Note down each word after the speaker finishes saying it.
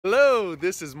Hello,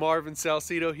 this is Marvin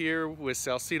Salcedo here with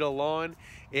Salcedo Lawn,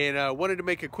 and I wanted to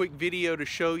make a quick video to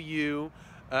show you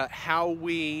how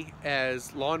we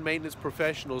as lawn maintenance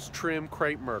professionals trim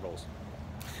crepe myrtles.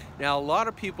 Now, a lot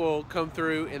of people come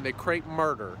through and they crepe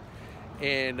murder,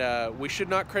 and we should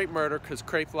not crepe murder because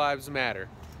crepe lives matter.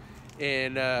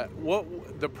 And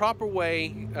what the proper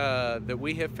way that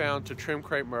we have found to trim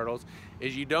crepe myrtles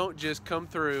is you don't just come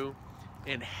through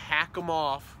and hack them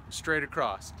off straight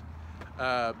across.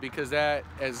 Because that,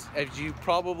 as you've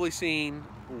probably seen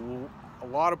a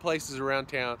lot of places around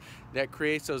town, that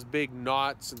creates those big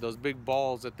knots and those big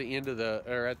balls at the end of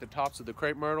at the tops of the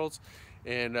crepe myrtles,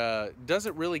 and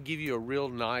doesn't really give you a real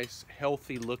nice,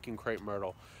 healthy looking crepe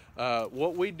myrtle.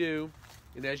 What we do,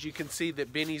 and as you can see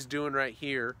that Benny's doing right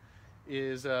here,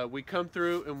 is we come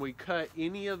through and we cut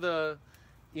any of the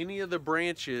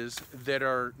branches that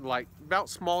are like about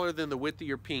smaller than the width of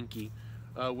your pinky.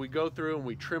 We go through and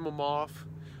we trim them off,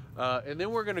 and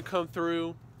then we're going to come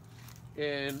through,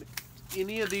 and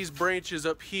any of these branches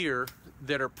up here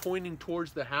that are pointing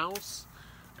towards the house,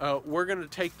 we're going to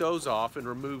take those off and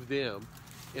remove them,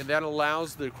 and that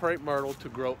allows the crepe myrtle to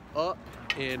grow up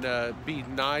and be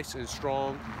nice and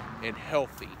strong and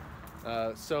healthy.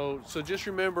 So just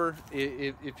remember,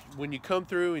 if when you come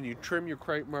through and you trim your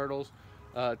crepe myrtles,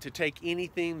 to take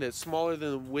anything that's smaller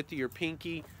than the width of your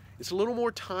pinky. It's a little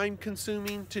more time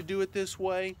consuming to do it this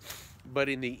way, but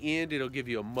in the end it'll give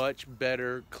you a much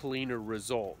better, cleaner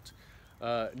result.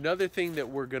 Another thing that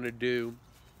we're going to do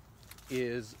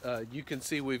is, you can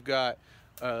see we've got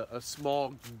a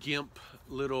small gimp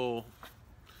little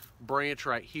branch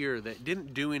right here that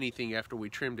didn't do anything after we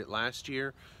trimmed it last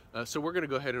year. So we're going to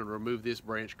go ahead and remove this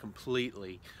branch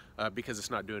completely because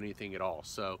it's not doing anything at all.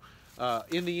 So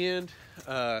in the end,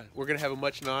 we're going to have a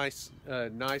much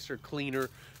nicer, cleaner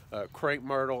crepe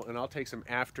myrtle, and I'll take some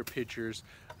after pictures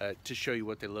to show you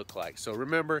what they look like. So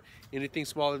remember, anything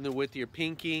smaller than the width of your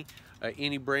pinky,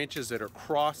 any branches that are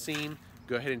crossing,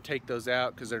 go ahead and take those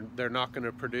out because they're not going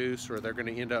to produce, or they're going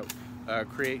to end up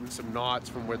creating some knots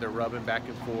from where they're rubbing back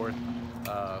and forth.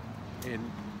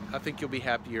 And I think you'll be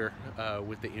happier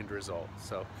with the end result.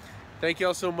 So thank you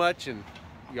all so much, and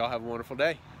y'all have a wonderful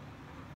day.